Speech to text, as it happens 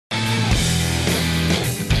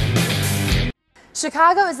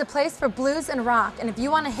Chicago is a place for blues and rock, and if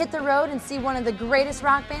you want to hit the road and see one of the greatest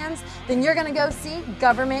rock bands, then you're going to go see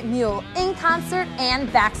Gov't Mule in concert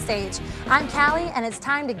and backstage. I'm Callie, and it's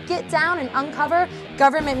time to get down and uncover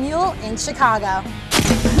Gov't Mule in Chicago.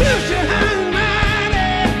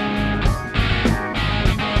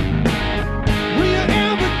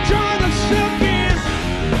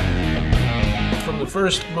 From the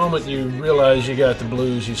first moment you realize you got the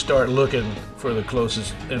blues, you start looking for the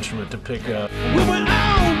closest instrument to pick up.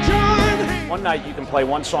 One night you can play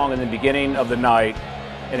one song in the beginning of the night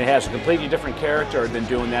and it has a completely different character than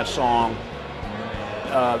doing that song,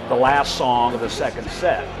 the last song of the second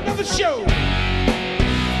set.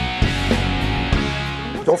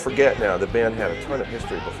 Don't forget now, the band had a ton of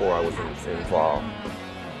history before I was involved.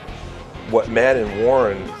 What Matt and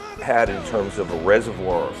Warren had in terms of a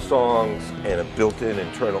reservoir of songs and a built-in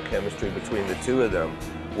internal chemistry between the two of them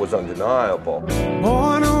was undeniable.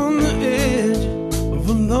 Born on the edge of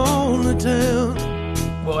a lonely town.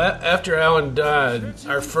 Well, after Alan died,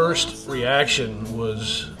 our first reaction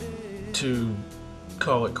was to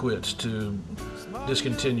call it quits, to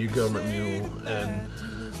discontinue Gov't Mule, and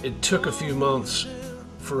it took a few months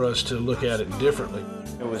for us to look at it differently.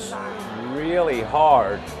 It was really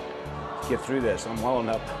hard to get through this. I'm welling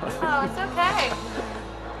up. Oh, it's okay.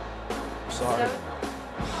 Sorry.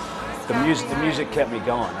 The music kept me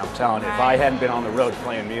going, I'm telling you. If I hadn't been on the road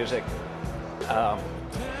playing music, I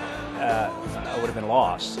would have been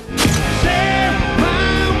lost.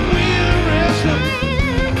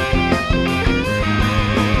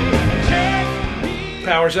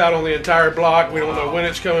 Power's out on the entire block. We don't know when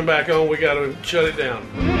it's coming back on. We got to shut it down.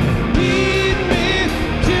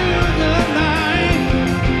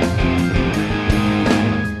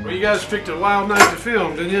 Well, you guys picked a wild night to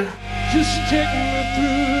film, didn't you? Just take me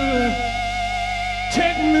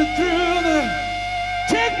through